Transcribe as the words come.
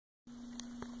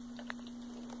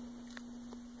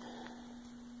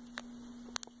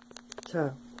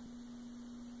So,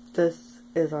 this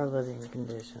is our living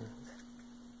conditions.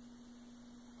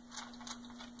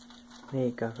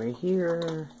 Leak over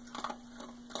here.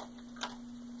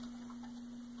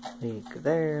 Leak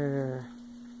there.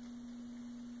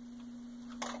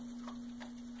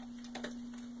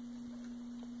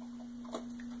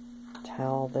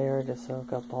 Towel there to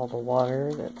soak up all the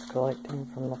water that's collecting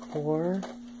from the floor.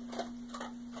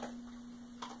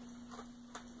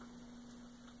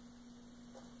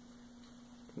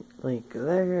 Leak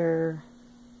there.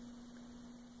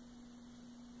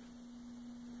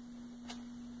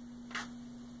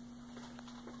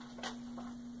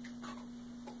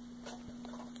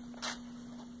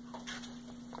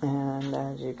 And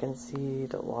as you can see,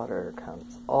 the water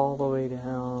comes all the way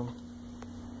down,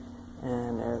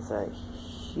 and there's a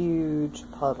huge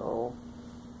puddle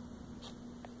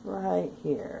right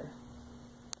here.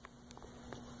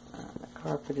 And the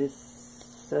carpet is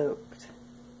soaked.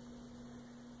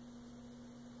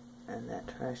 And that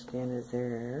trash can is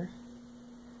there.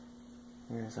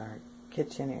 There's our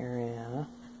kitchen area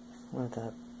with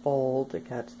a bowl to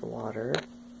catch the water.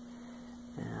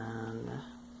 And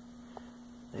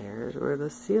there's where the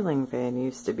ceiling fan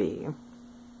used to be.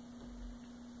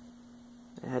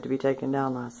 It had to be taken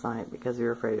down last night because we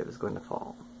were afraid it was going to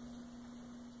fall.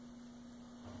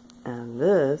 And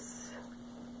this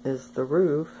is the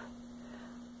roof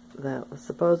that was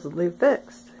supposedly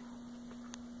fixed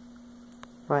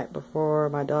right before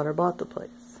my daughter bought the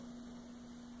place.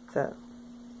 So,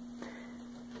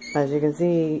 as you can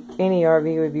see, any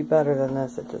RV would be better than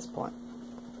this at this point.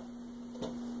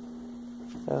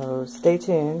 So, stay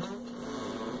tuned.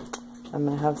 I'm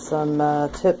going to have some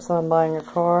tips on buying a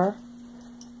car.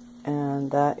 And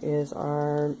that is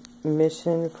our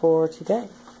mission for today.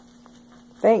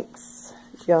 Thanks.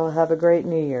 Y'all have a great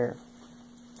New Year.